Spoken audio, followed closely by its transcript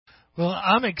Well,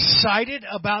 I'm excited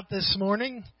about this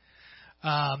morning.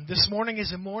 This morning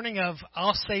is a morning of,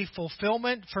 I'll say,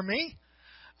 fulfillment for me.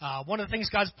 One of the things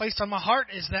God's placed on my heart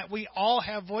is that we all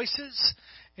have voices,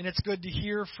 and it's good to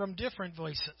hear from different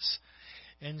voices.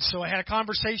 And so I had a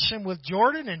conversation with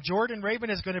Jordan, and Jordan Rabin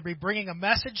is going to be bringing a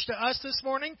message to us this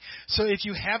morning. So if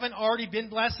you haven't already been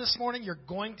blessed this morning, you're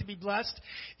going to be blessed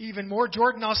even more.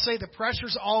 Jordan, I'll say the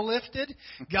pressure's all lifted.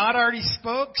 God already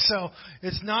spoke, so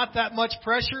it's not that much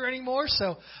pressure anymore.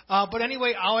 So, but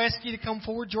anyway, I'll ask you to come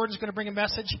forward. Jordan's going to bring a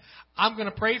message. I'm going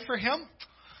to pray for him,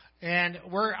 and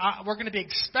we're going to be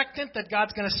expectant that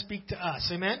God's going to speak to us.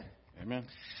 Amen? Amen.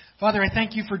 Father, I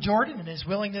thank you for Jordan and his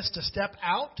willingness to step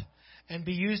out and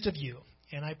be used of you.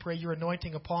 And I pray your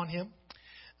anointing upon him.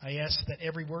 I ask that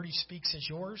every word he speaks is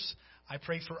yours. I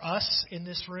pray for us in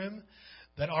this room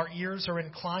that our ears are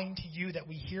inclined to you, that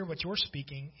we hear what you're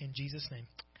speaking in Jesus' name.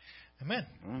 Amen.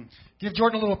 Give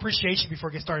Jordan a little appreciation before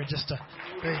we get started.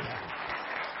 There you go.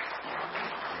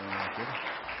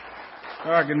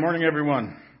 All right, good morning,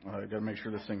 everyone. I got to make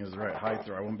sure this thing is the right height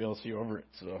or I won't be able to see over it.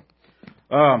 So,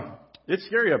 it's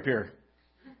scary up here.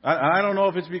 I don't know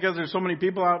if it's because there's so many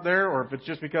people out there or if it's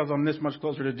just because I'm this much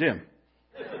closer to Jim.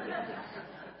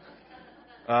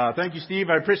 Thank you, Steve.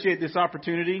 I appreciate this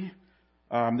opportunity.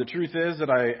 The truth is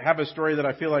that I have a story that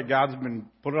I feel like God's been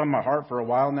put on my heart for a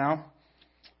while now.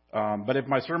 But if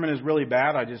my sermon is really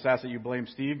bad, I just ask that you blame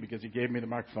Steve because he gave me the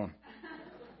microphone.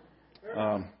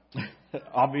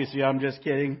 Obviously, I'm just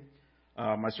kidding.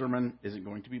 My sermon isn't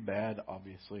going to be bad,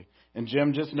 obviously. And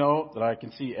Jim, just know that I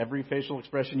can see every facial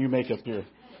expression you make up here.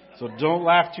 So don't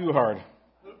laugh too hard.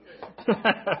 Okay.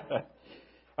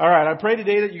 All right, I pray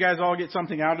today that you guys all get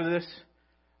something out of this.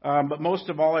 But most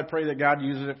of all, I pray that God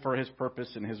uses it for His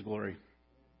purpose and His glory.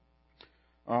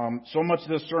 So much of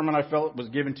this sermon I felt was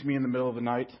given to me in the middle of the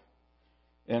night,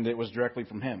 and it was directly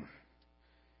from Him.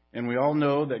 And we all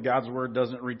know that God's Word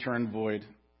doesn't return void,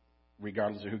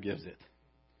 regardless of who gives it.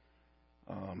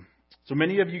 So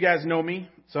many of you guys know me.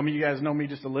 Some of you guys know me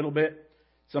just a little bit.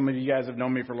 Some of you guys have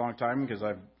known me for a long time because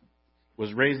I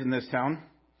was raised in this town.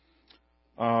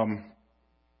 Some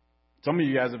of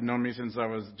you guys have known me since I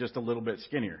was just a little bit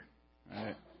skinnier.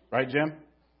 Right, Jim?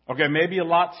 Okay, maybe a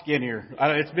lot skinnier.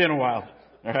 It's been a while.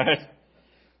 All right.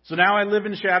 So now I live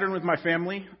in Chadron with my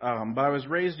family, but I was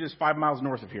raised just 5 miles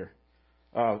north of here.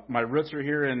 My roots are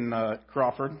here in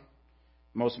Crawford.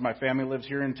 Most of my family lives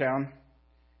here in town.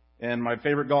 And my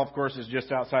favorite golf course is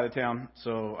just outside of town,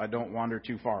 so I don't wander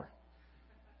too far.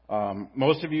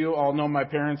 Most of you all know my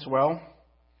parents well,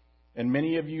 and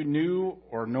many of you knew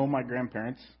or know my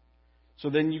grandparents.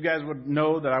 So then you guys would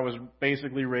know that I was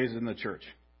basically raised in the church.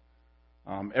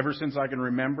 Ever since I can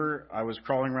remember, I was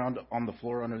crawling around on the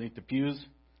floor underneath the pews,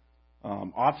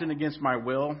 often against my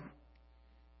will,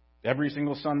 every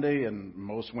single Sunday and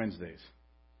most Wednesdays.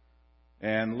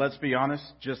 And let's be honest,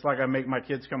 just like I make my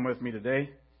kids come with me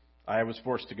today, I was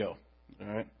forced to go. All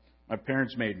right, my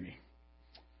parents made me.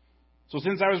 So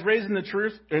since I was raised in the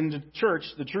church,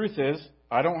 the truth is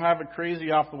I don't have a crazy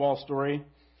off-the-wall story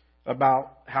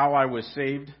about how I was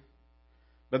saved,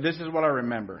 but this is what I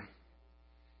remember.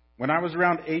 When I was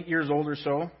around 8 years old or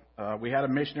so, we had a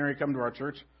missionary come to our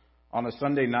church on a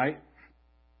Sunday night,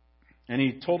 and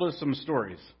he told us some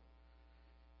stories.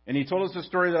 And he told us a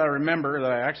story that I remember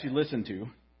that I actually listened to,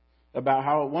 about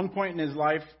how at one point in his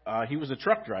life, he was a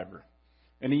truck driver.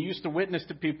 And he used to witness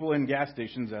to people in gas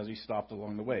stations as he stopped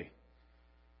along the way.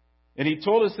 And he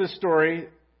told us this story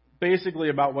basically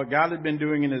about what God had been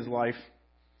doing in his life.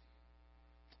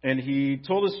 And he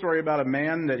told a story about a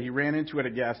man that he ran into at a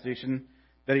gas station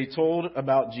that he told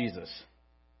about Jesus.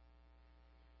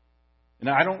 And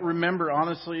I don't remember,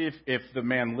 honestly, if the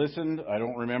man listened. I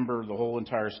don't remember the whole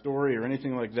entire story or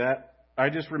anything like that. I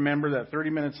just remember that 30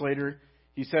 minutes later,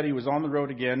 he said he was on the road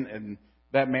again, and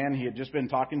that man he had just been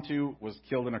talking to was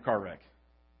killed in a car wreck.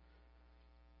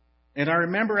 And I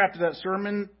remember after that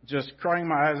sermon just crying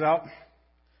my eyes out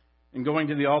and going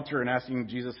to the altar and asking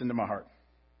Jesus into my heart.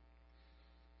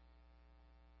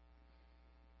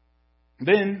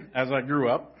 Then, as I grew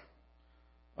up,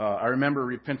 I remember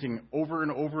repenting over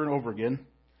and over and over again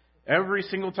every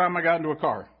single time I got into a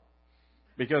car.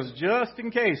 Because just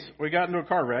in case we got into a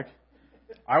car wreck,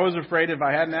 I was afraid if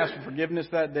I hadn't asked for forgiveness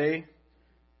that day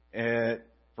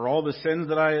for all the sins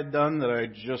that I had done, that I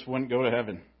just wouldn't go to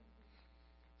heaven.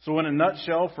 So in a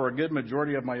nutshell, for a good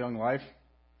majority of my young life,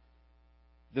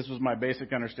 this was my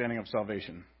basic understanding of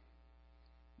salvation.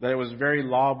 That it was very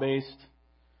law-based.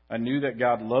 I knew that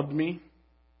God loved me,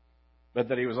 but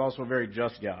that He was also a very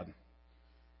just God.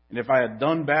 And if I had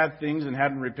done bad things and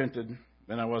hadn't repented,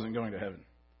 then I wasn't going to heaven.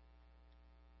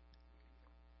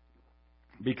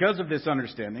 Because of this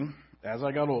understanding, as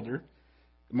I got older,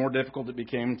 the more difficult it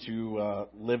became to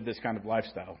live this kind of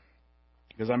lifestyle.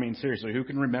 Because, I mean, seriously, who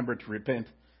can remember to repent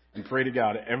and pray to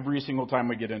God every single time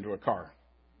we get into a car?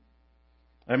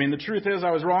 I mean, the truth is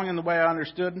I was wrong in the way I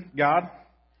understood God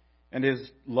and His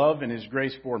love and His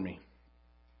grace for me.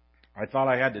 I thought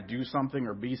I had to do something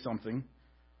or be something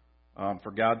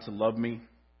for God to love me.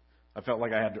 I felt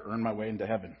like I had to earn my way into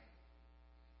heaven.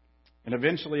 And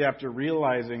eventually, after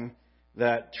realizing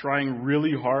that trying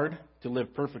really hard to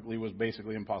live perfectly was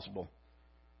basically impossible,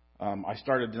 I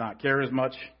started to not care as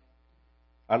much.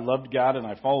 I loved God and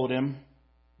I followed Him,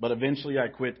 but eventually I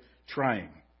quit trying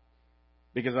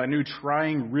because I knew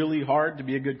trying really hard to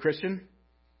be a good Christian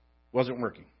wasn't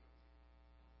working.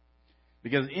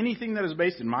 Because anything that is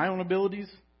based in my own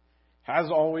abilities has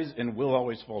always and will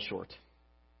always fall short.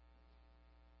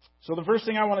 So the first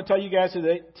thing I want to tell you guys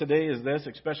today is this,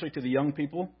 especially to the young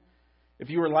people. If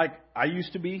you were like I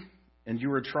used to be and you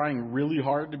were trying really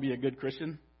hard to be a good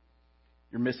Christian,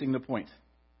 you're missing the point.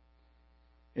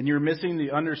 And you're missing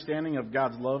the understanding of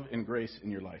God's love and grace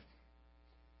in your life.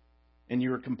 And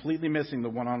you're completely missing the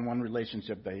one-on-one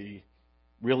relationship that He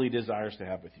really desires to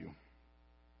have with you.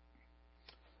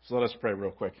 So let us pray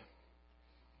real quick.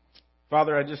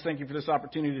 Father, I just thank You for this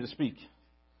opportunity to speak.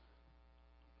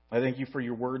 I thank You for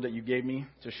Your word that You gave me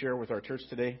to share with our church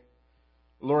today.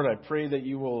 Lord, I pray that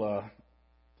You will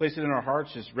place it in our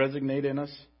hearts, just resonate in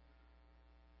us.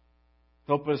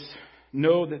 Help us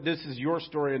know that this is Your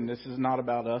story and this is not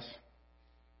about us.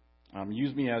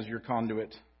 Use me as Your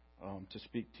conduit to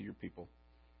speak to Your people.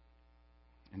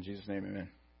 In Jesus' name, amen.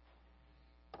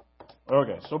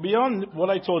 Okay, so beyond what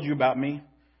I told you about me,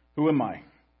 who am I?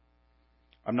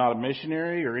 I'm not a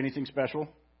missionary or anything special.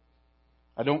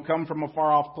 I don't come from a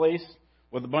far-off place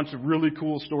with a bunch of really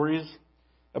cool stories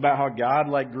about how God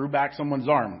grew back someone's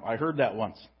arm. I heard that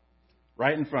once,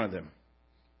 right in front of them.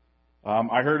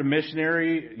 I heard a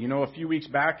missionary, a few weeks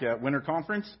back at winter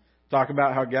conference talk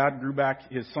about how God grew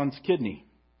back his son's kidney.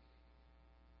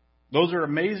 Those are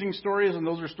amazing stories, and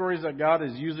those are stories that God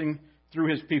is using through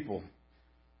His people.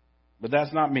 But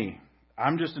that's not me.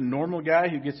 I'm just a normal guy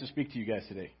who gets to speak to you guys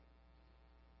today.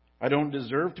 I don't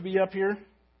deserve to be up here,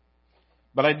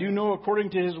 but I do know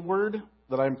according to His word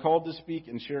that I'm called to speak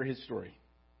and share His story.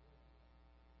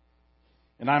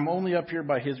 And I'm only up here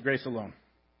by His grace alone.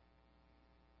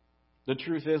 The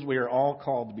truth is we are all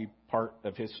called to be part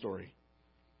of His story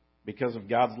because of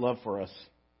God's love for us.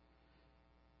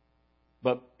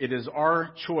 But it is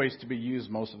our choice to be used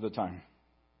most of the time.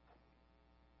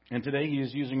 And today He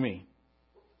is using me.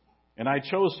 And I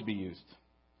chose to be used.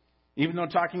 Even though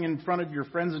talking in front of your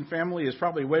friends and family is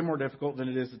probably way more difficult than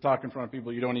it is to talk in front of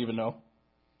people you don't even know.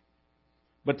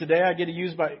 But today I get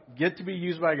to be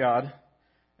used by God,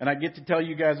 and I get to tell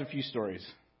you guys a few stories.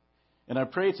 And I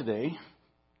pray today,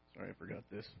 sorry I forgot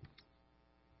this.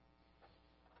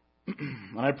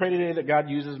 And I pray today that God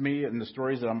uses me and the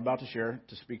stories that I'm about to share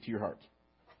to speak to your heart.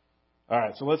 All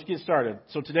right, so let's get started.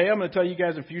 So today I'm going to tell you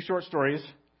guys a few short stories.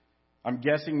 I'm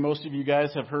guessing most of you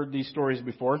guys have heard these stories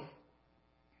before.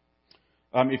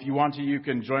 If you want to, you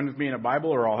can join with me in a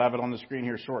Bible, or I'll have it on the screen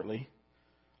here shortly.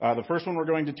 The first one we're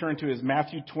going to turn to is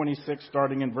Matthew 26,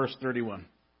 starting in verse 31.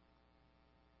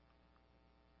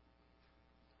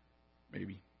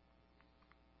 Maybe.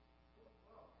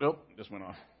 Oh, just went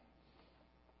off.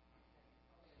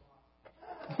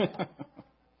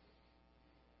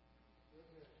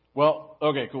 Well,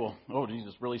 okay, cool. Oh,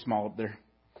 Jesus, really small up there.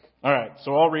 All right,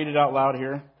 so I'll read it out loud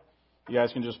here. You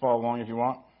guys can just follow along if you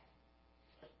want.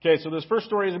 Okay, so this first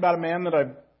story is about a man that I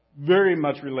very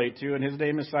much relate to, and his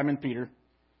name is Simon Peter.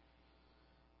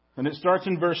 And it starts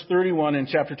in verse 31 in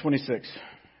chapter 26.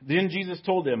 Then Jesus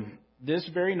told him, "This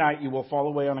very night you will fall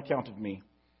away on account of me.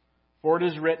 For it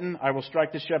is written, I will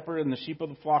strike the shepherd, and the sheep of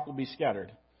the flock will be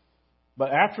scattered.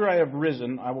 But after I have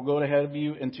risen, I will go ahead of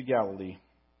you into Galilee."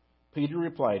 Peter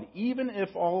replied, "Even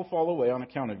if all fall away on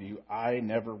account of you, I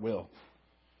never will."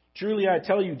 "Truly I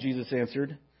tell you," Jesus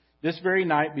answered, "this very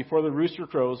night before the rooster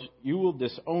crows, you will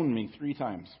disown me 3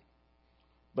 times.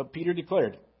 But Peter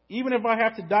declared, "Even if I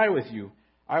have to die with you,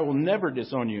 I will never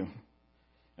disown you."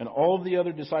 And all of the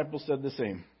other disciples said the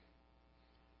same.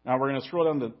 Now we're going to scroll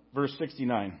down to verse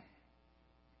 69.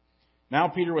 Now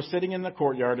Peter was sitting in the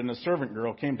courtyard, and a servant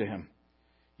girl came to him.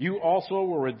 "You also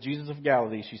were with Jesus of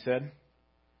Galilee," she said.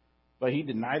 But he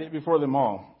denied it before them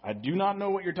all. "I do not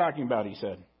know what you're talking about," he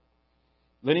said.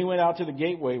 Then he went out to the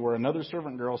gateway where another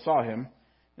servant girl saw him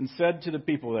and said to the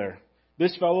people there,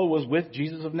 "This fellow was with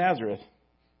Jesus of Nazareth."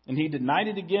 And he denied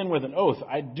it again with an oath,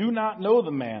 "I do not know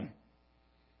the man."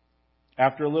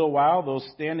 After a little while,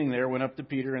 those standing there went up to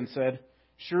Peter and said,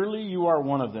 "Surely you are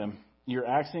one of them, Your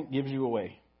accent gives you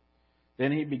away."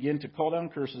 Then he began to call down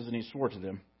curses, and he swore to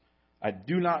them, "I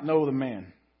do not know the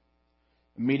man."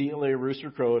 Immediately a rooster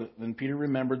crowed. Then Peter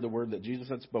remembered the word that Jesus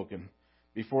had spoken.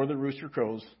 "Before the rooster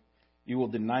crows, you will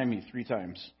deny me 3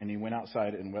 times." And he went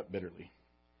outside and wept bitterly.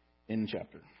 End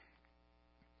chapter.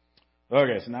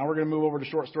 Okay, so now we're going to move over to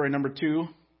short story number 2.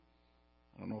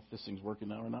 I don't know if this thing's working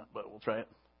now or not, but we'll try it.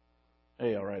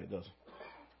 Hey, all right, it does.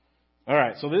 All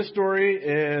right, so this story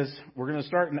is, we're going to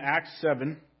start in Acts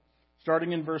 7,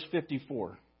 starting in verse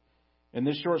 54. And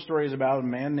this short story is about a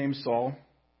man named Saul,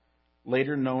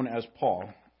 later known as Paul.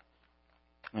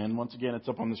 And once again, it's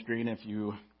up on the screen if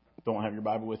you don't have your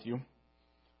Bible with you.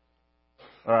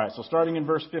 All right, so starting in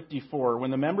verse 54.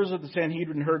 When the members of the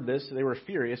Sanhedrin heard this, they were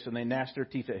furious, and they gnashed their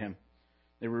teeth at him.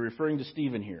 They were referring to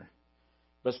Stephen here.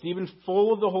 But Stephen,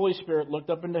 full of the Holy Spirit,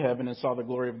 looked up into heaven and saw the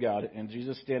glory of God, and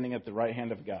Jesus standing at the right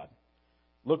hand of God.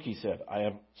 "Look," he said,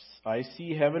 I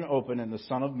see heaven open and the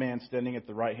Son of Man standing at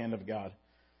the right hand of God."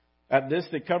 At this,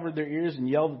 they covered their ears and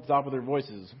yelled at the top of their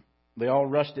voices. They all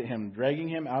rushed at him, dragging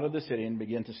him out of the city, and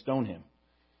began to stone him.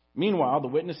 Meanwhile, the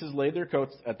witnesses laid their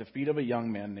coats at the feet of a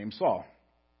young man named Saul.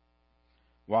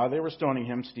 While they were stoning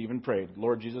him, Stephen prayed,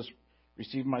 "Lord Jesus,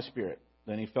 receive my spirit."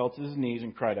 Then he fell to his knees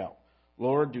and cried out,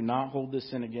 "Lord, do not hold this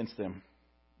sin against them."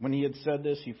 When he had said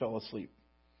this, he fell asleep.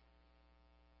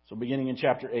 So beginning in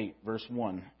chapter 8, verse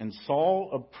 1. And Saul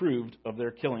approved of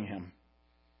their killing him.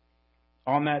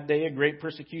 On that day, a great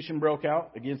persecution broke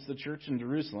out against the church in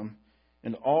Jerusalem,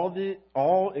 and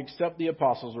all except the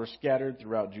apostles were scattered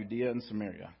throughout Judea and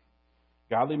Samaria.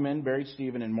 Godly men buried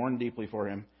Stephen and mourned deeply for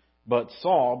him. But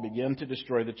Saul began to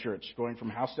destroy the church. Going from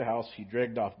house to house, he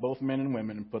dragged off both men and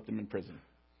women and put them in prison.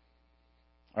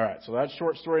 All right, so that's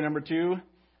short story number 2.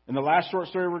 And the last short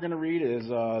story we're going to read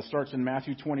starts in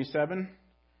Matthew 27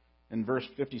 and verse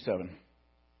 57.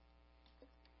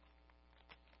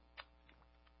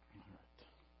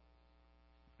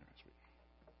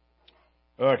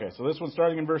 Okay, so this one's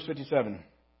starting in verse 57.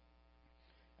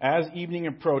 As evening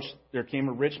approached, there came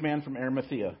a rich man from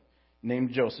Arimathea named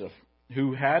Joseph,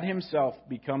 who had himself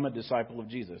become a disciple of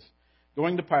Jesus.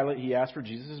 Going to Pilate, he asked for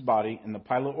Jesus' body, and the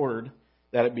Pilate ordered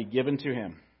that it be given to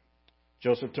him.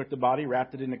 Joseph took the body,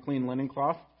 wrapped it in a clean linen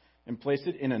cloth, and placed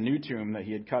it in a new tomb that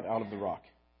he had cut out of the rock.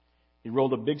 He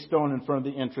rolled a big stone in front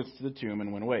of the entrance to the tomb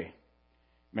and went away.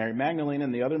 Mary Magdalene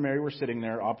and the other Mary were sitting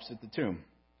there opposite the tomb.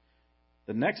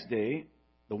 The next day,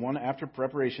 the one after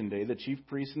preparation day, the chief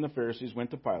priests and the Pharisees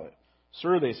went to Pilate.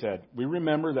 "Sir," they said, "we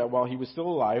remember that while he was still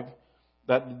alive,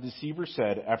 that the deceiver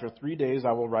said, 'After 3 days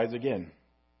I will rise again.'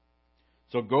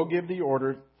 So go give the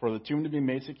order for the tomb to be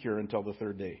made secure until the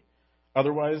 3rd day.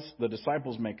 Otherwise, the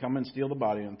disciples may come and steal the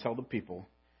body and tell the people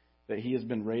that he has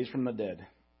been raised from the dead.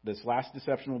 This last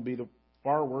deception will be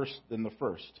far worse than the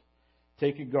first."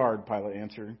 "Take a guard," Pilate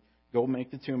answered. "Go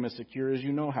make the tomb as secure as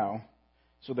you know how."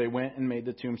 So they went and made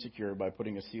the tomb secure by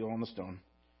putting a seal on the stone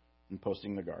and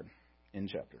posting the guard. End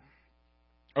chapter.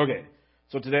 Okay,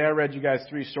 so today I read you guys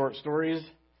 3 short stories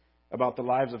about the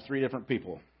lives of 3 different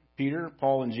people: Peter,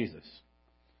 Paul, and Jesus.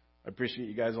 I appreciate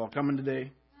you guys all coming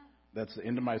today. That's the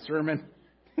end of my sermon.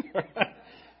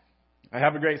 I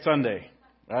have a great Sunday,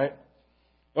 right?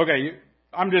 Okay,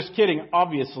 I'm just kidding,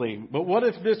 obviously. But what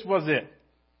if this was it?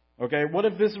 Okay, what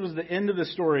if this was the end of the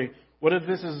story? What if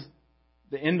this is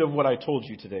the end of what I told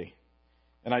you today,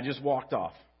 and I just walked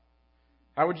off?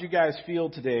 How would you guys feel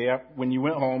today when you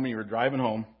went home and you were driving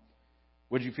home?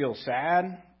 Would you feel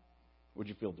sad? Would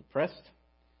you feel depressed?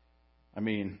 I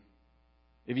mean,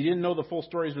 if you didn't know the full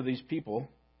stories of these people,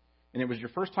 and it was your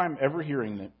first time ever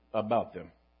hearing about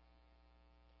them,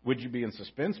 would you be in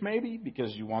suspense maybe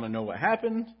because you want to know what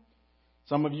happened?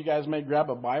 Some of you guys may grab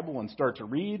a Bible and start to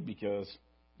read because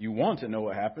you want to know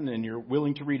what happened and you're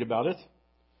willing to read about it.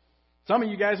 Some of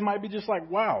you guys might be just like,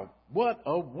 "Wow, what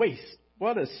a waste.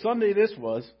 What a Sunday this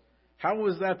was. How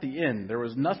was that the end? There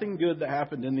was nothing good that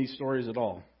happened in these stories at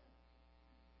all."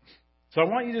 So I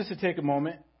want you just to take a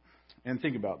moment and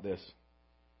think about this.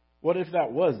 What if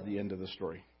that was the end of the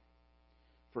story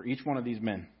for each one of these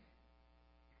men?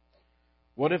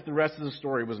 What if the rest of the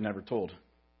story was never told?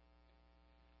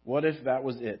 What if that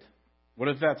was it? What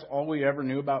if that's all we ever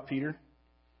knew about Peter?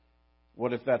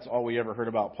 What if that's all we ever heard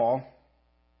about Paul?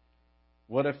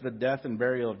 What if the death and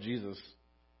burial of Jesus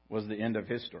was the end of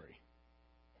his story?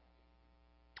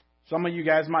 Some of you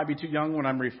guys might be too young when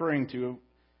I'm referring to,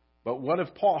 but what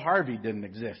if Paul Harvey didn't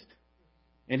exist?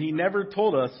 And he never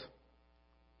told us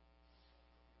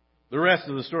the rest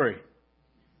of the story.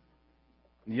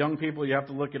 The young people, you have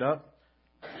to look it up.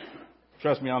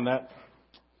 Trust me on that.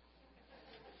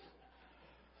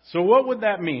 So what would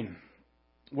that mean?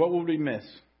 What would we miss?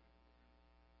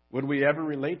 Would we ever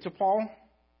relate to Paul?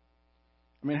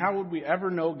 I mean, how would we ever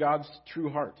know God's true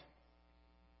heart?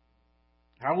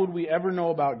 How would we ever know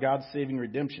about God's saving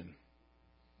redemption?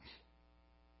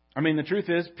 I mean, the truth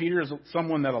is, Peter is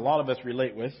someone that a lot of us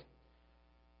relate with.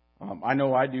 I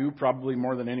know I do, probably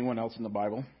more than anyone else in the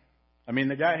Bible. I mean,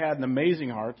 the guy had an amazing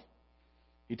heart.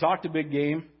 He talked a big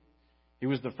game. He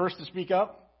was the first to speak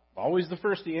up, always the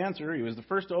first to answer. He was the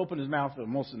first to open his mouth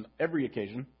almost on every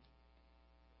occasion.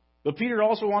 But Peter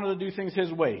also wanted to do things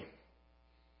his way.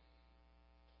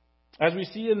 As we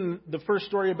see in the first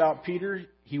story about Peter,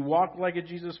 he walked like a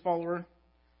Jesus follower.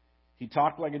 He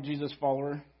talked like a Jesus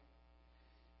follower.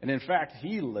 And in fact,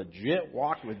 he legit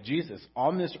walked with Jesus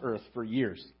on this earth for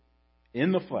years,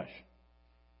 in the flesh.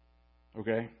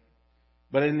 Okay?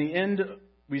 But in the end,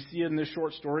 we see in this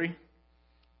short story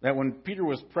that when Peter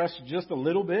was pressed just a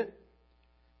little bit,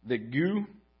 the goo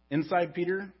inside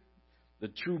Peter, the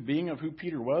true being of who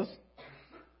Peter was,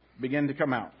 began to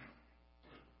come out.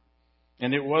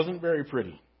 And it wasn't very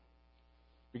pretty.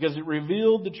 Because it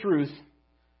revealed the truth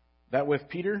that with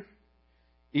Peter,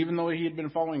 even though he had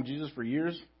been following Jesus for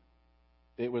years,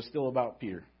 it was still about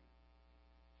Peter.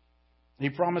 He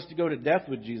promised to go to death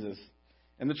with Jesus.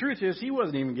 And the truth is, he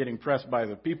wasn't even getting pressed by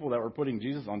the people that were putting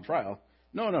Jesus on trial.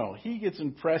 No. He gets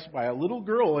impressed by a little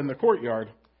girl in the courtyard.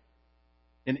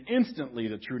 And instantly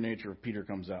the true nature of Peter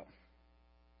comes out.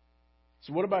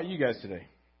 So what about you guys today?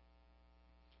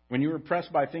 When you were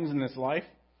pressed by things in this life,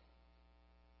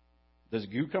 does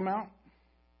goo come out?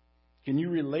 Can you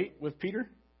relate with Peter?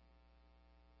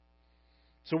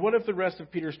 So what if the rest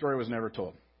of Peter's story was never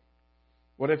told?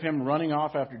 What if him running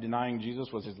off after denying Jesus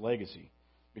was his legacy?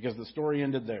 Because the story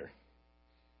ended there.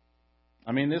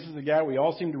 I mean, this is the guy we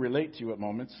all seem to relate to at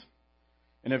moments.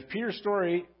 And if Peter's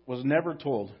story was never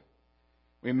told,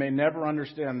 we may never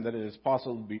understand that it is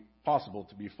possible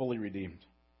to be fully redeemed.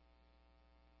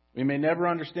 We may never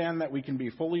understand that we can be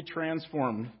fully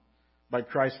transformed by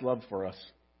Christ's love for us.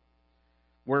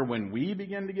 Where when we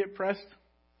begin to get pressed,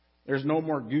 there's no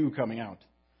more goo coming out.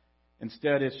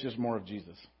 Instead, it's just more of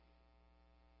Jesus.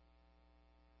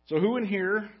 So who in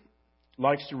here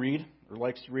likes to read or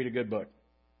likes to read a good book?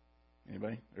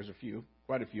 Anybody? There's a few.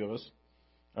 Quite a few of us.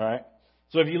 All right.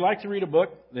 So if you like to read a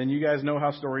book, then you guys know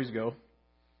how stories go.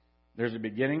 There's a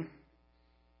beginning.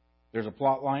 There's a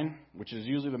plot line, which is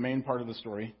usually the main part of the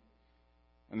story.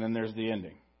 And then there's the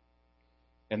ending.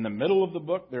 In the middle of the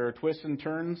book, there are twists and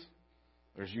turns.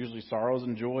 There's usually sorrows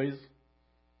and joys.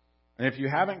 And if you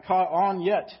haven't caught on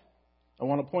yet, I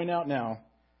want to point out now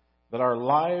that our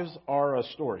lives are a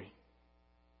story.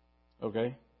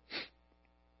 Okay?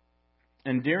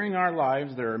 And during our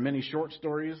lives, there are many short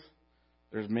stories,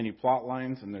 there's many plot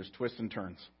lines, and there's twists and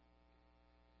turns.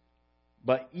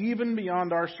 But even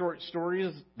beyond our short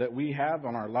stories that we have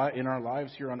in our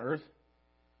lives here on earth,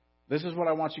 this is what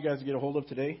I want you guys to get a hold of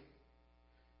today.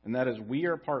 And that is, we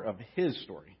are part of His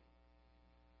story.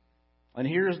 And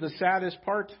here's the saddest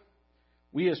part.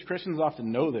 We as Christians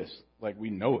often know this, like we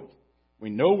know it. We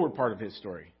know we're part of His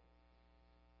story.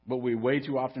 But we way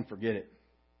too often forget it.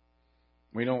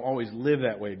 We don't always live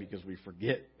that way because we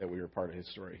forget that we are part of His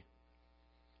story.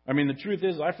 I mean, the truth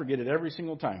is, I forget it every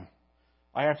single time.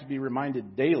 I have to be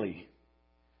reminded daily.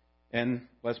 And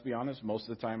let's be honest, most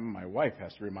of the time my wife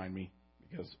has to remind me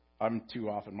because I'm too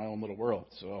off in my own little world.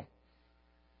 So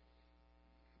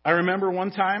I remember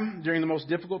one time during the most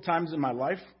difficult times in my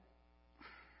life,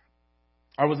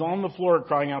 I was on the floor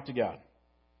crying out to God.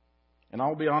 And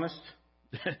I'll be honest,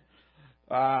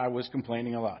 I was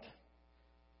complaining a lot.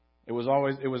 It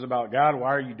was about, God,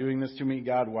 why are you doing this to me?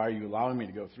 God, why are you allowing me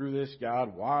to go through this?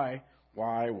 God, why?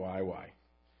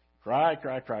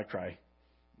 Cry.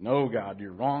 No, God,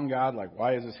 you're wrong, God. Like,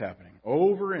 why is this happening?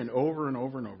 Over and over and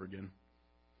over and over again.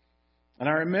 And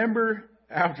I remember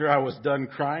after I was done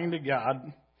crying to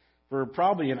God for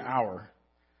probably an hour,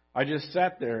 I just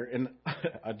sat there and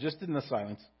just in the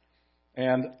silence.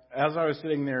 And as I was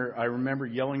sitting there, I remember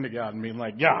yelling to God and being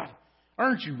like, God,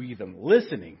 aren't you even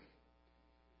listening?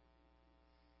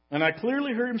 And I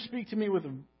clearly heard Him speak to me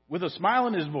with a smile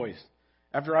in His voice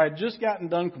after I had just gotten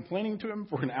done complaining to Him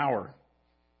for an hour.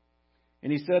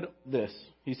 And He said this.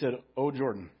 He said, "Oh,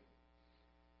 Jordan,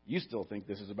 you still think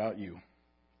this is about you.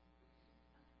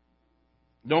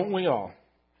 Don't we all?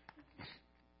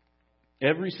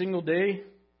 Every single day,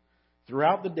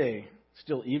 throughout the day,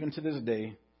 still even to this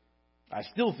day, I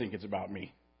still think it's about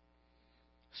me.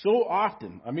 So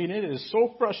often, I mean, it is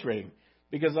so frustrating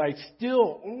because I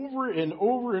still over and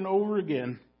over and over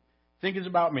again think it's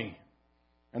about me.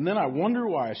 And then I wonder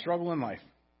why I struggle in life.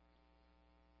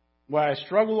 Why I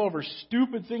struggle over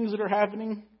stupid things that are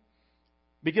happening.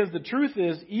 Because the truth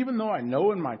is, even though I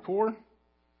know in my core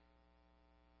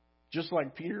just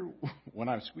like Peter, when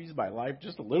I'm squeezed by life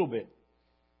just a little bit,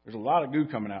 there's a lot of goo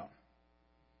coming out.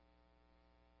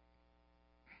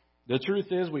 The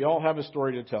truth is, we all have a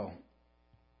story to tell.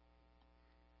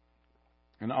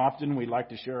 And often we like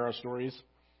to share our stories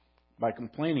by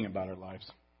complaining about our lives,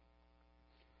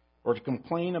 or to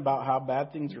complain about how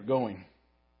bad things are going.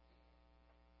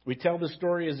 We tell the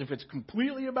story as if it's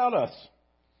completely about us,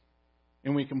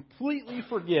 and we completely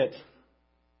forget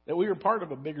that we are part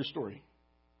of a bigger story.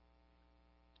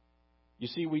 You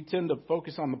see, we tend to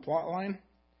focus on the plot line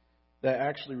that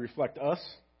actually reflect us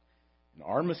and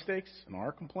our mistakes and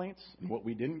our complaints and what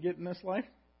we didn't get in this life,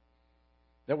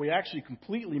 that we actually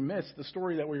completely miss the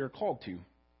story that we are called to.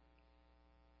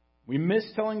 We miss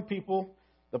telling people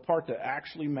the part that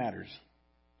actually matters,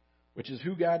 which is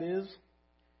who God is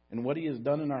and what He has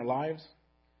done in our lives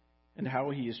and how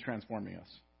He is transforming us.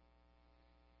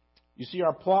 You see,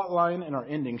 our plot line and our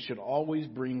ending should always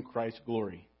bring Christ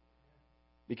glory,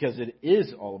 because it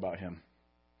is all about Him.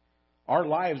 Our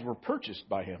lives were purchased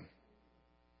by Him.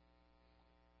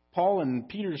 Paul and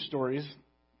Peter's stories,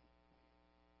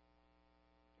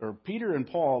 or Peter and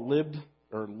Paul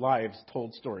lives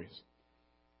told stories.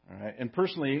 All right? And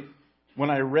personally, when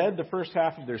I read the first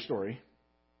half of their story,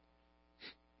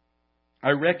 I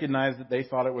recognized that they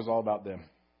thought it was all about them.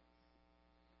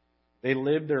 They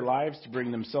lived their lives to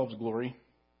bring themselves glory.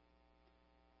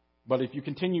 But if you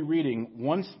continue reading,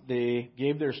 once they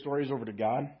gave their stories over to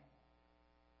God,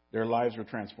 their lives were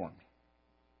transformed.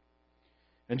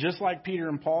 And just like Peter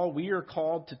and Paul, we are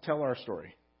called to tell our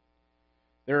story.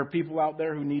 There are people out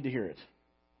there who need to hear it.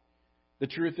 The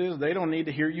truth is, they don't need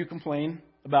to hear you complain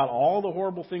about all the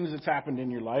horrible things that's happened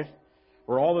in your life,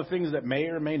 or all the things that may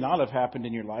or may not have happened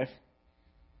in your life.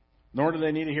 Nor do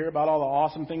they need to hear about all the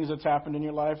awesome things that's happened in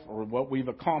your life, or what we've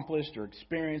accomplished or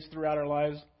experienced throughout our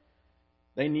lives.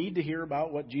 They need to hear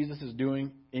about what Jesus is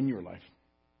doing in your life.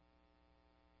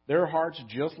 Their hearts,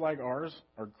 just like ours,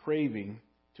 are craving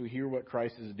to hear what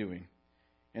Christ is doing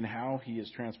and how He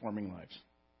is transforming lives.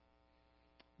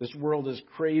 This world is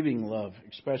craving love,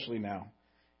 especially now,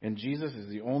 and Jesus is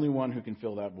the only one who can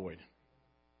fill that void.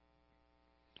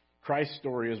 Christ's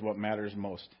story is what matters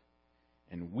most,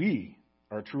 and we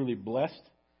are truly blessed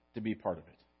to be part of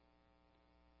it.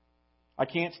 I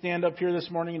can't stand up here this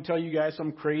morning and tell you guys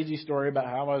some crazy story about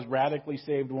how I was radically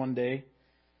saved one day,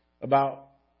 about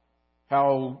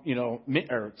how,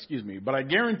 but I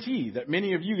guarantee that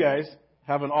many of you guys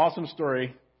have an awesome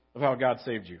story of how God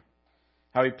saved you.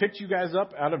 How He picked you guys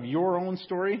up out of your own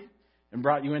story and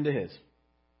brought you into His.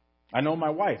 I know my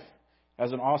wife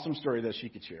has an awesome story that she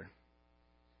could share.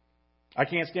 I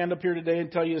can't stand up here today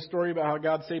and tell you a story about how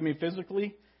God saved me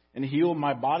physically and healed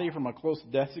my body from a close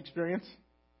death experience.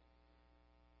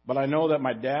 But I know that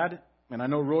my dad, and I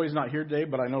know Roy's not here today,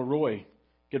 but I know Roy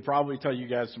could probably tell you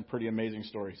guys some pretty amazing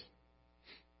stories.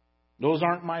 Those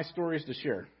aren't my stories to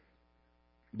share,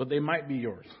 but they might be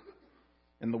yours,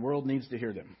 and the world needs to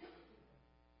hear them.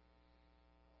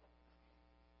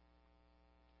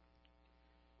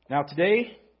 Now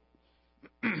today,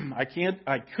 I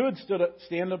could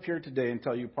stand up here today and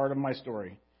tell you part of my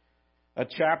story. A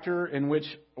chapter in which,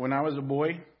 when I was a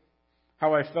boy,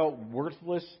 how I felt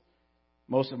worthless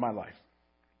most of my life.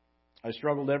 I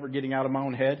struggled ever getting out of my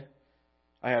own head.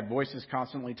 I had voices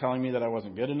constantly telling me that I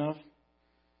wasn't good enough,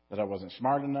 that I wasn't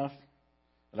smart enough,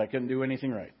 that I couldn't do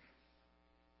anything right.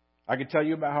 I could tell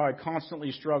you about how I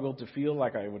constantly struggled to feel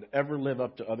like I would ever live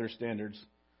up to other standards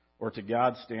or to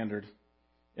God's standard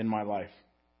in my life.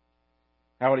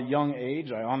 How at a young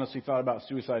age, I honestly thought about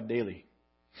suicide daily.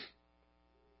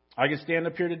 I could stand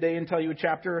up here today and tell you a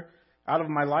chapter out of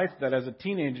my life that as a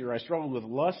teenager I struggled with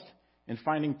lust and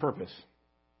finding purpose.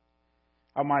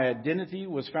 How my identity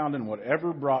was found in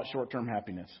whatever brought short-term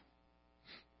happiness.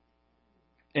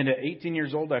 And at 18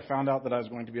 years old, I found out that I was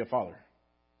going to be a father.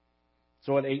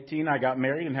 So at 18, I got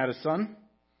married and had a son.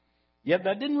 Yet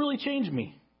that didn't really change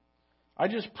me. I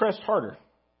just pressed harder.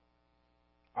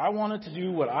 I wanted to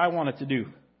do what I wanted to do.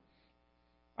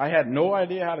 I had no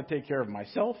idea how to take care of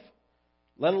myself,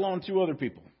 let alone two other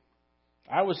people.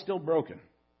 I was still broken.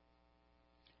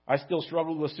 I still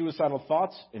struggled with suicidal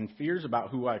thoughts and fears about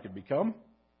who I could become.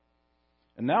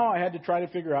 And now I had to try to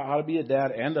figure out how to be a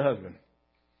dad and a husband.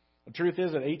 The truth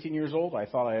is, at 18 years old, I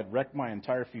thought I had wrecked my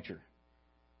entire future.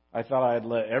 I thought I had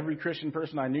let every Christian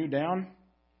person I knew down.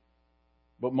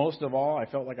 But most of all, I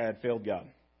felt like I had failed God.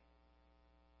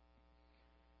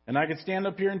 And I could stand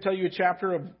up here and tell you a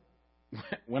chapter of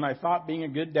when I thought being a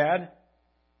good dad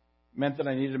meant that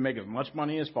I needed to make as much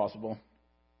money as possible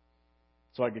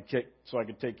so I could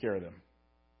take care of them.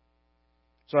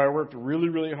 So I worked really,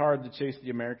 really hard to chase the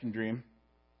American dream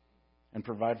and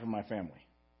provide for my family.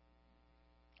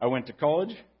 I went to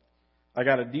college. I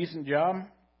got a decent job.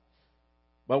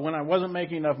 But when I wasn't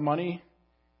making enough money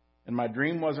and my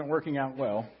dream wasn't working out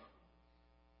well,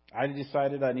 I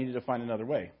decided I needed to find another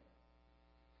way.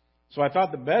 So I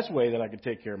thought the best way that I could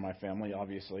take care of my family,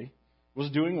 obviously, was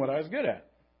doing what I was good at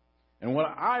and what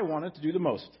I wanted to do the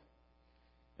most.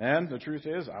 And the truth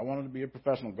is, I wanted to be a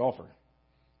professional golfer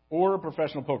or a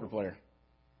professional poker player,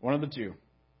 one of the two.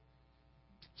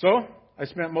 So I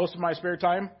spent most of my spare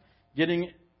time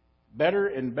getting better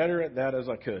and better at that as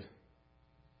I could,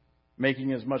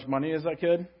 making as much money as I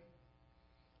could,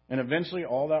 and eventually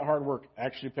all that hard work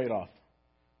actually paid off.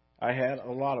 I had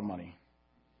a lot of money,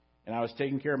 and I was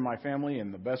taking care of my family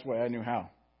in the best way I knew how.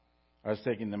 I was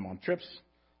taking them on trips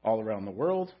all around the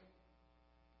world.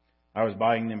 I was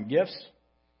buying them gifts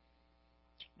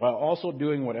while also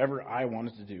doing whatever I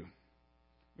wanted to do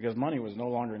because money was no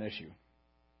longer an issue.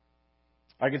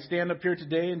 I could stand up here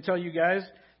today and tell you guys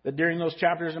that during those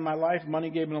chapters in my life, money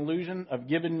gave an illusion of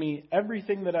giving me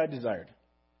everything that I desired.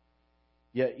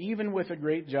 Yet even with a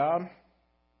great job,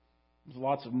 with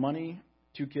lots of money,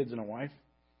 2 kids and a wife,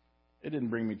 it didn't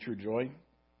bring me true joy,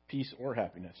 peace, or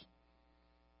happiness.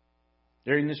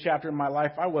 During this chapter in my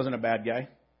life, I wasn't a bad guy.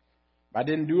 I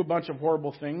didn't do a bunch of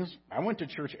horrible things. I went to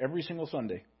church every single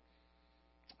Sunday.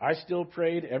 I still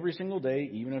prayed every single day,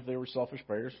 even if they were selfish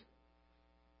prayers.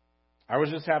 I was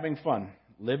just having fun,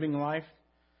 living life.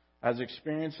 I was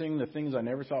experiencing the things I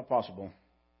never thought possible.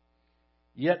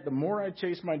 Yet the more I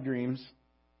chased my dreams,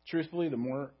 truthfully, the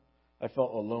more I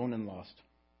felt alone and lost.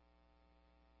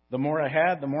 The more I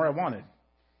had, the more I wanted.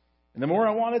 And the more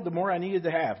I wanted, the more I needed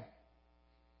to have.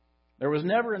 There was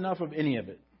never enough of any of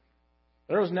it.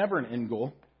 There was never an end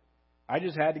goal. I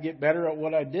just had to get better at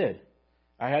what I did.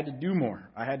 I had to do more.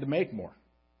 I had to make more.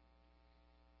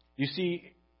 You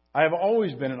see, I have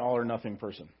always been an all or nothing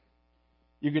person.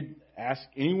 You could ask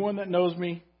anyone that knows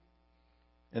me,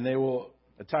 and they will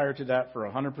attire to that for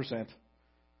 100%.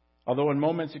 Although in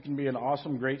moments it can be an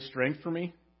awesome, great strength for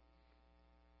me,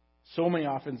 so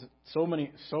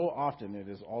often it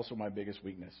is also my biggest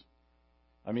weakness.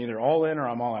 I'm either all in or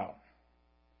I'm all out.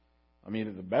 I'm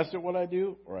either the best at what I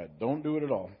do or I don't do it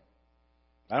at all.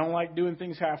 I don't like doing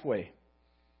things halfway.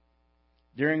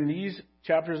 During these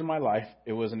chapters of my life,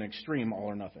 it was an extreme all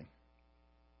or nothing.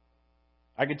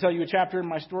 I could tell you a chapter in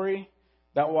my story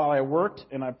that while I worked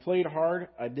and I played hard,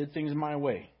 I did things my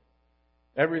way.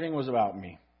 Everything was about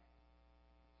me.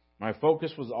 My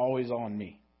focus was always on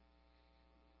me.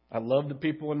 I loved the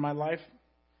people in my life.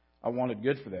 I wanted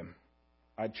good for them.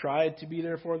 I tried to be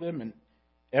there for them in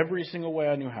every single way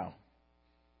I knew how.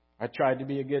 I tried to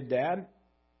be a good dad.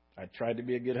 I tried to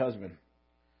be a good husband.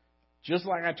 Just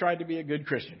like I tried to be a good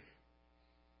Christian.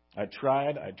 I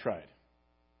tried.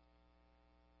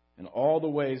 In all the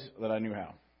ways that I knew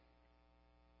how.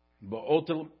 But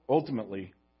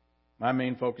ultimately, my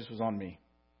main focus was on me.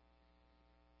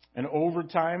 And over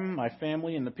time, my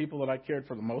family and the people that I cared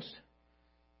for the most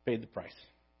paid the price.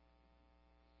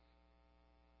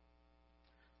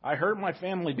 I hurt my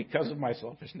family because of my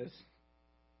selfishness.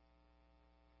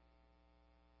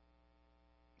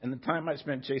 And the time I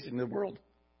spent chasing the world.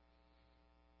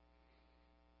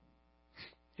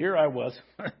 Here I was,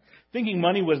 thinking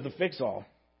money was the fix-all.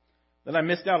 That I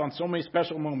missed out on so many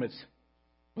special moments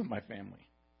with my family.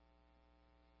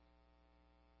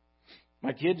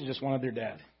 My kids just wanted their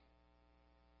dad.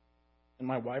 And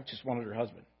my wife just wanted her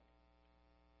husband.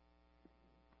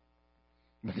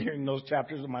 But during those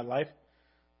chapters of my life,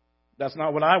 that's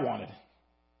not what I wanted.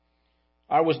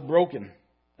 I was broken,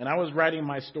 and I was writing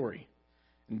my story.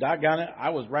 And doggone it,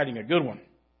 I was writing a good one.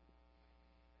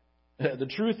 The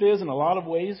truth is, in a lot of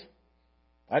ways,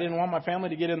 I didn't want my family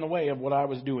to get in the way of what I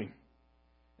was doing,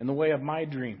 in the way of my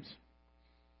dreams.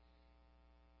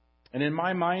 And in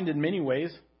my mind, in many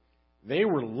ways, they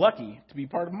were lucky to be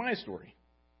part of my story.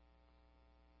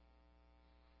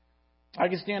 I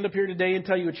can stand up here today and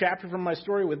tell you a chapter from my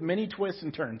story with many twists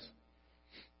and turns,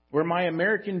 where my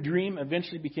American dream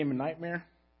eventually became a nightmare.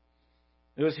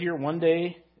 It was here one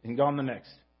day and gone the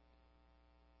next.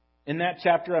 In that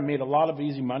chapter, I made a lot of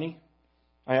easy money.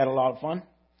 I had a lot of fun.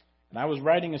 And I was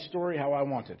writing a story how I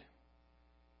wanted.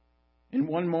 In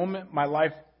one moment, my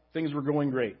life, things were going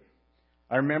great.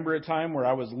 I remember a time where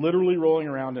I was literally rolling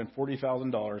around in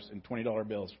 $40,000 in $20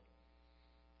 bills.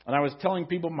 And I was telling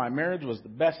people my marriage was the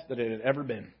best that it had ever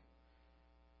been.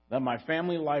 That my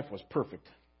family life was perfect.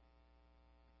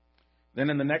 Then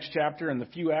in the next chapter and the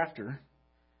few after,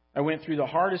 I went through the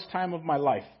hardest time of my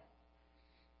life.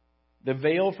 The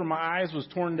veil from my eyes was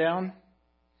torn down,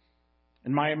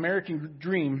 and my American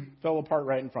dream fell apart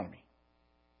right in front of me.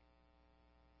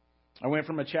 I went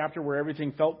from a chapter where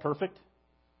everything felt perfect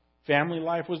Family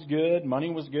life was good.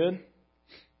 Money was good.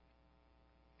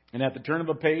 And at the turn of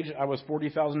a page, I was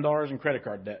 $40,000 in credit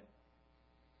card debt.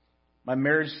 My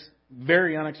marriage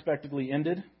very unexpectedly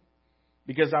ended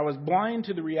because I was blind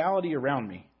to the reality around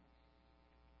me.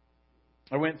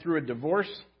 I went through a divorce,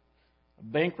 a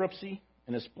bankruptcy,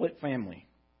 and a split family.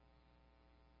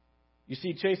 You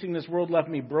see, chasing this world left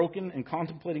me broken and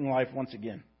contemplating life once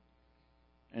again,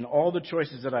 and all the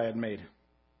choices that I had made.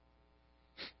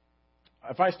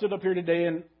 If I stood up here today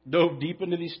and dove deep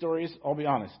into these stories, I'll be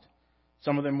honest,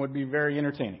 some of them would be very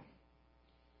entertaining.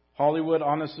 Hollywood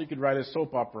honestly could write a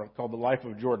soap opera called The Life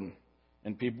of Jordan,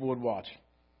 and people would watch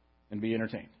and be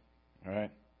entertained. All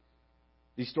right?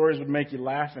 These stories would make you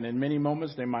laugh, and in many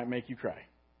moments they might make you cry.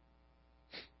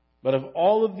 But if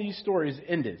all of these stories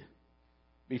ended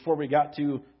before we got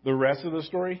to the rest of the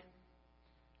story,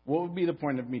 what would be the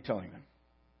point of me telling them?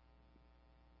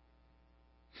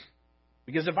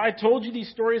 Because if I told you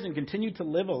these stories and continued to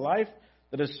live a life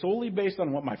that is solely based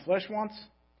on what my flesh wants,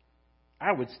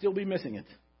 I would still be missing it.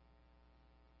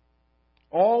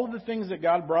 All of the things that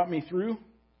God brought me through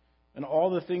and all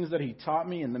the things that He taught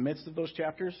me in the midst of those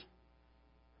chapters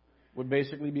would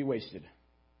basically be wasted.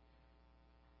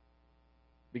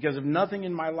 Because if nothing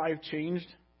in my life changed,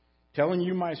 telling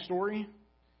you my story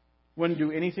wouldn't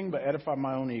do anything but edify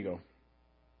my own ego.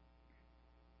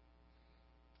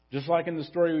 Just like in the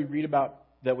story we read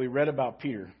about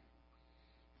Peter.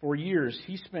 For years,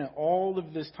 he spent all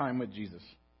of this time with Jesus.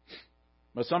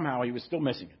 But somehow he was still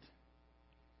missing it.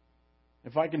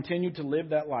 If I continued to live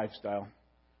that lifestyle,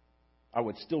 I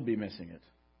would still be missing it.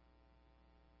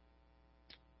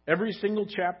 Every single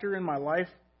chapter in my life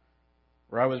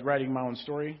where I was writing my own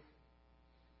story,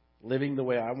 living the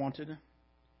way I wanted,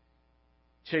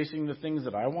 chasing the things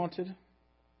that I wanted,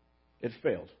 it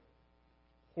failed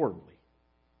horribly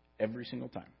every single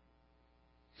time.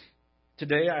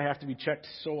 Today I have to be checked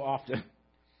so often.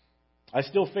 I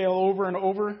still fail over and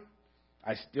over.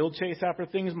 I still chase after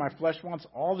things my flesh wants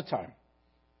all the time.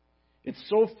 It's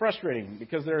so frustrating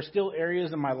because there are still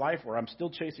areas in my life where I'm still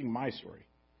chasing my story.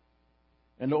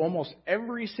 And almost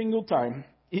every single time,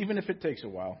 even if it takes a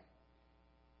while,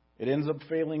 it ends up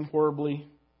failing horribly,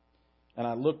 and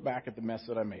I look back at the mess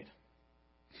that I made.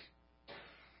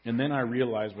 And then I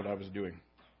realize what I was doing.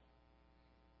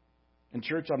 In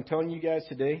church, I'm telling you guys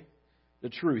today the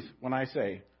truth when I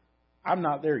say, I'm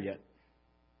not there yet.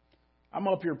 I'm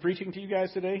up here preaching to you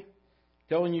guys today,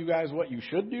 telling you guys what you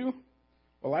should do.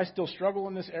 Well, I still struggle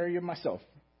in this area myself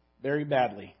very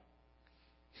badly.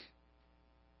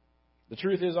 The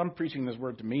truth is, I'm preaching this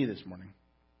word to me this morning.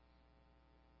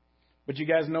 But you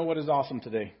guys know what is awesome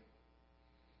today.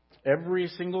 Every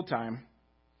single time,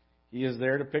 He is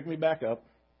there to pick me back up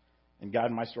and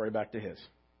guide my story back to His.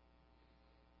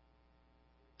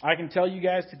 I can tell you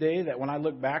guys today that when I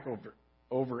look back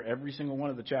over every single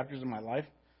one of the chapters in my life,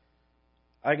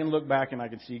 I can look back and I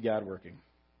can see God working.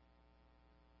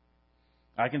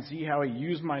 I can see how He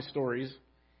used my stories,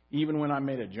 even when I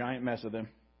made a giant mess of them.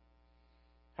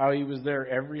 How He was there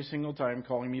every single time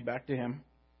calling me back to Him.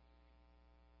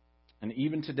 And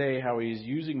even today, how He is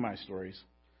using my stories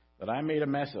that I made a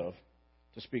mess of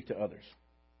to speak to others.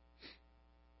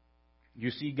 You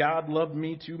see, God loved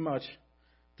me too much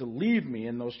to leave me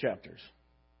in those chapters.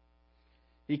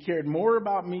 He cared more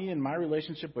about me and my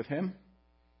relationship with Him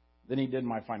than He did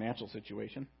my financial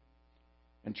situation.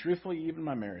 And truthfully, even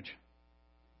my marriage.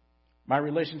 My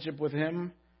relationship with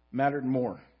Him mattered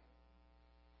more.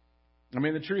 I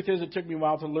mean, the truth is, it took me a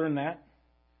while to learn that.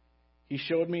 He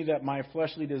showed me that my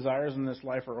fleshly desires in this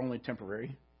life are only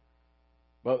temporary.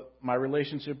 But my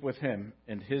relationship with Him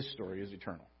and His story is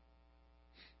eternal.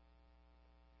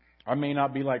 I may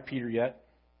not be like Peter yet,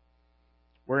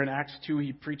 where in Acts 2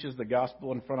 he preaches the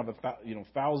gospel in front of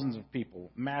thousands of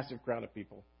people, massive crowd of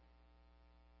people,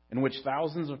 in which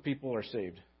thousands of people are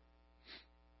saved.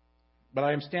 But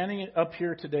I am standing up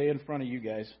here today in front of you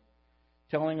guys,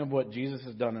 telling of what Jesus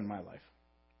has done in my life.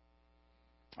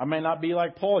 I may not be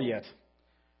like Paul yet,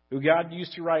 who God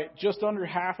used to write just under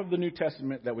half of the New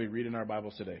Testament that we read in our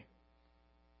Bibles today.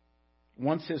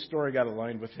 Once his story got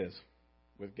aligned with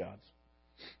God's.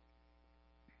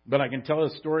 But I can tell a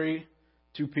story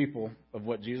to people of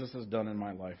what Jesus has done in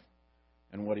my life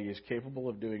and what He is capable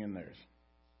of doing in theirs.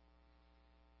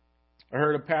 I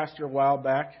heard a pastor a while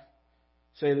back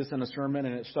say this in a sermon,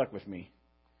 and it stuck with me.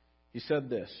 He said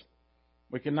this: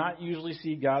 we cannot usually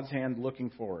see God's hand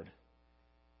looking forward,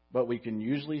 but we can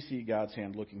usually see God's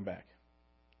hand looking back.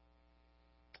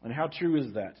 And how true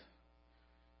is that?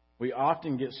 We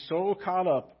often get so caught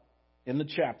up in the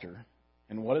chapter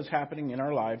and what is happening in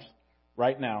our lives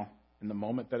right now in the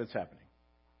moment that it's happening.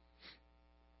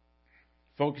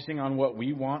 focusing on what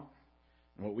we want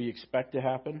and what we expect to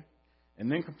happen,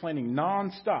 and then complaining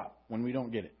nonstop when we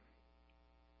don't get it.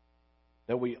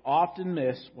 That we often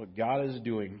miss what God is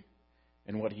doing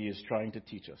and what He is trying to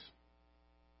teach us.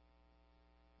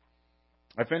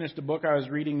 I finished a book I was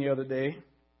reading the other day,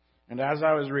 and as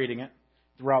I was reading it,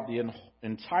 throughout the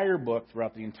entire book,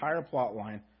 throughout the entire plot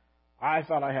line, I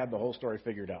thought I had the whole story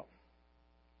figured out.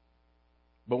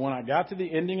 But when I got to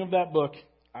the ending of that book,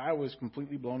 I was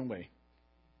completely blown away.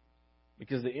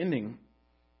 Because the ending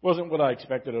wasn't what I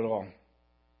expected at all.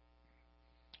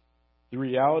 The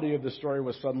reality of the story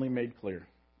was suddenly made clear.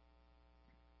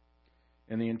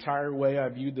 And the entire way I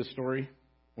viewed the story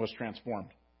was transformed.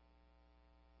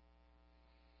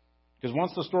 Because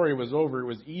once the story was over, it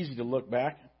was easy to look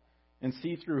back and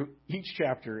see through each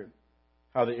chapter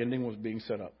how the ending was being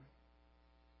set up.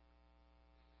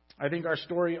 I think our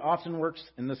story often works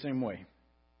in the same way.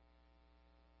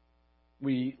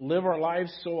 We live our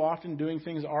lives so often doing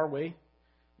things our way.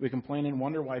 We complain and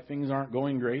wonder why things aren't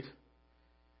going great.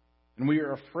 And we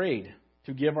are afraid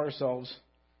to give ourselves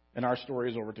and our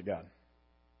stories over to God.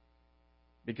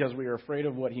 Because we are afraid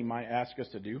of what He might ask us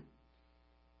to do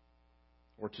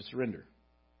or to surrender.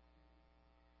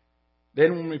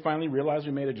 Then when we finally realize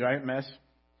we made a giant mess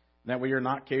and that we are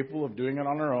not capable of doing it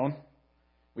on our own,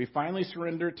 we finally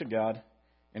surrender it to God,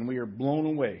 and we are blown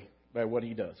away by what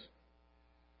He does.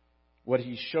 What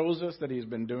He shows us that He's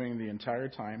been doing the entire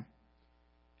time,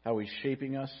 how He's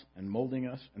shaping us and molding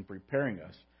us and preparing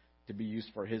us to be used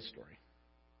for His story.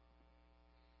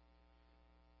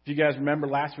 If you guys remember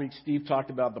last week, Steve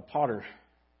talked about the potter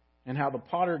and how the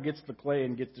potter gets the clay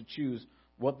and gets to choose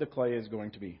what the clay is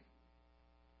going to be.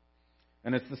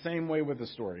 And it's the same way with the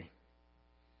story.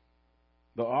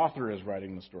 The author is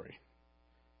writing the story.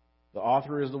 The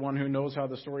author is the one who knows how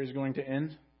the story is going to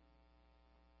end.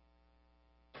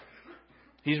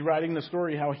 He's writing the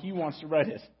story how he wants to write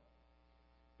it.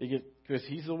 Because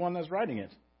He's the one that's writing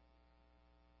it.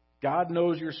 God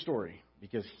knows your story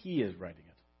because He is writing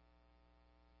it.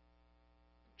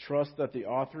 Trust that the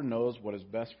author knows what is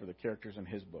best for the characters in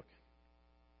His book.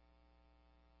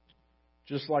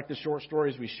 Just like the short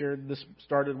stories we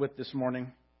started with this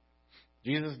morning,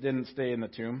 Jesus didn't stay in the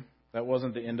tomb. That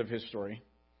wasn't the end of His story.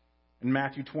 In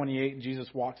Matthew 28, Jesus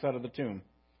walks out of the tomb.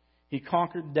 He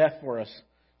conquered death for us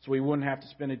so we wouldn't have to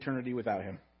spend eternity without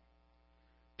Him.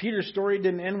 Peter's story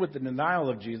didn't end with the denial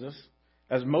of Jesus.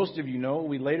 As most of you know,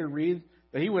 we later read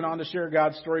that he went on to share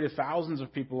God's story to thousands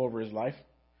of people over his life,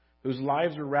 whose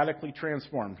lives were radically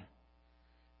transformed.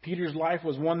 Peter's life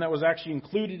was one that was actually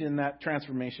included in that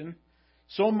transformation,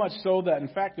 so much so that, in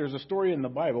fact, there's a story in the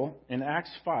Bible, in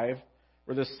Acts 5,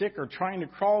 where the sick are trying to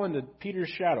crawl into Peter's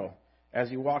shadow as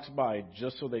he walks by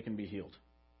just so they can be healed.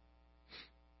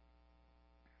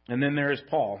 And then there is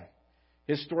Paul.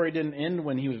 His story didn't end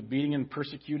when he was beating and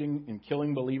persecuting and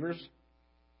killing believers.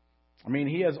 I mean,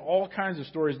 he has all kinds of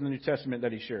stories in the New Testament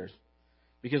that he shares.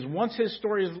 Because once his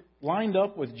story is lined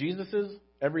up with Jesus's,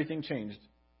 everything changed.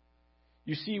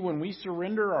 You see, when we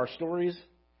surrender our stories,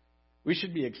 we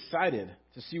should be excited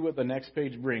to see what the next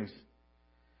page brings.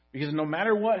 Because no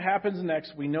matter what happens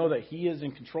next, we know that He is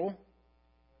in control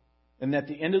and that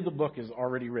the end of the book is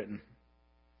already written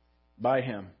by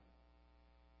Him.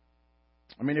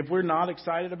 I mean, if we're not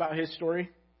excited about His story,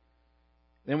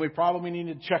 then we probably need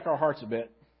to check our hearts a bit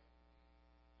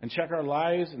and check our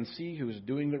lives and see who is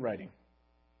doing the writing.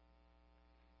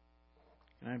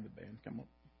 Can I have the band come up?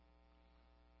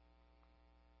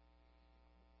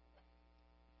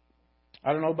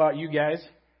 I don't know about you guys,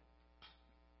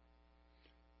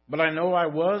 but I know I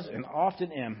was and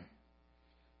often am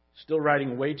still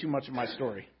writing way too much of my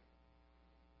story.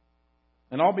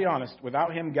 And I'll be honest,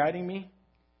 without Him guiding me,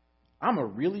 I'm a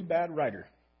really bad writer.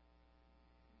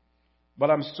 But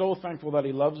I'm so thankful that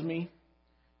He loves me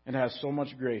and has so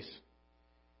much grace,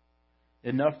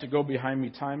 enough to go behind me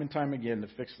time and time again to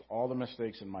fix all the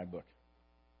mistakes in my book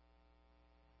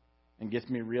and gets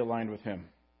me realigned with Him.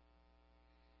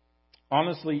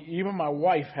 Honestly, even my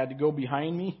wife had to go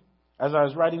behind me as I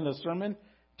was writing the sermon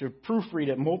to proofread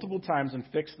it multiple times and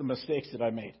fix the mistakes that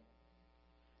I made.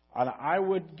 And I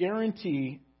would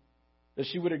guarantee that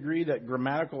she would agree that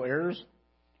grammatical errors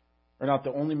are not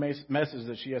the only messes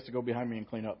that she has to go behind me and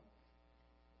clean up.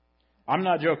 I'm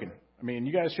not joking. I mean,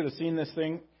 you guys should have seen this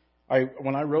thing.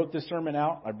 When I wrote this sermon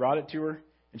out, I brought it to her,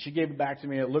 and she gave it back to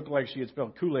me. It looked like she had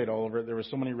spilled Kool-Aid all over it. There were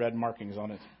so many red markings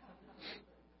on it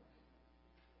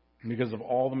because of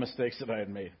all the mistakes that I had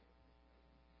made.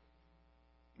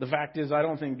 The fact is, I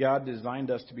don't think God designed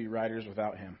us to be writers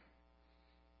without Him.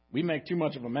 We make too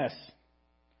much of a mess.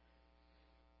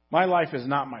 My life is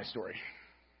not my story.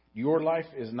 Your life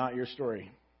is not your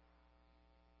story.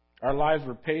 Our lives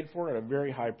were paid for at a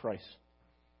very high price.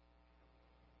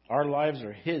 Our lives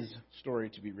are His story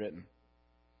to be written.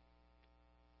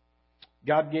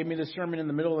 God gave me this sermon in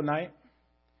the middle of the night,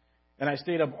 and I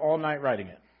stayed up all night writing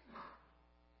it.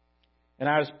 And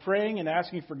I was praying and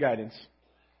asking for guidance.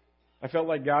 I felt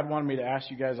like God wanted me to ask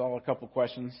you guys all a couple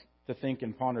questions to think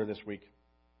and ponder this week.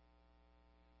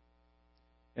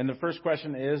 And the first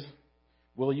question is,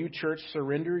 will you, church,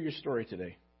 surrender your story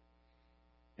today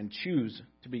and choose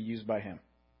to be used by Him?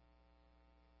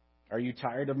 Are you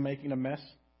tired of making a mess?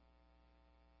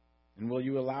 And will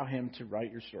you allow Him to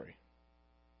write your story?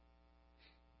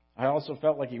 I also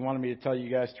felt like He wanted me to tell you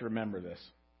guys to remember this.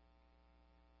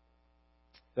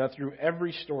 That through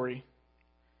every story,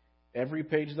 every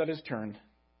page that is turned,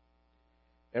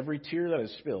 every tear that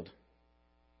is spilled,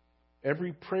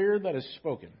 every prayer that is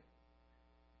spoken,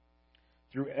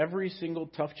 through every single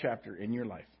tough chapter in your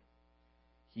life,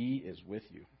 He is with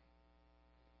you.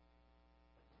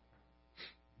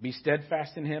 Be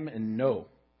steadfast in Him and know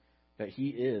that He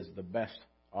is the best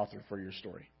author for your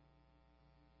story.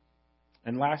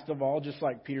 And last of all, just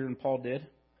like Peter and Paul did,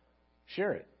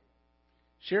 share it.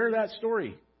 Share that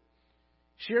story.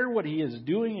 Share what He is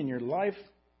doing in your life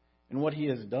and what He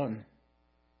has done.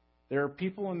 There are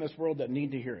people in this world that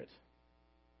need to hear it.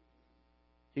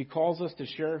 He calls us to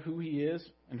share who He is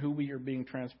and who we are being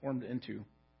transformed into.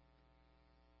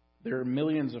 There are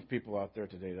millions of people out there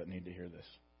today that need to hear this.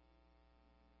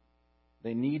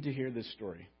 They need to hear this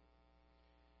story.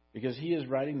 Because He is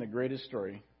writing the greatest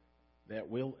story that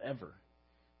will ever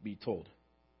be told.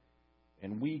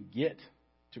 And we get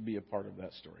to be a part of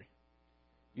that story.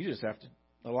 You just have to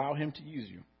allow Him to use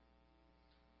you.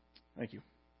 Thank you.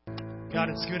 God,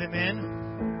 it's good, amen.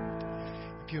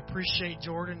 If you appreciate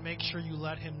Jordan, make sure you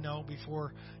let him know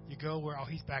before you go where, oh,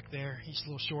 he's back there. He's a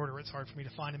little shorter. It's hard for me to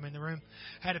find him in the room.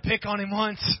 I had to pick on him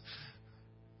once.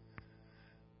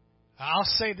 I'll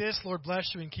say this, Lord bless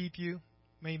you and keep you.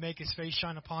 May He make His face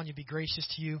shine upon you, be gracious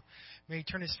to you. May He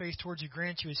turn His face towards you,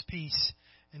 grant you His peace,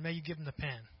 and may you give Him the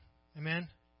pen. Amen?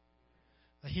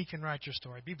 That He can write your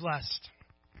story. Be blessed.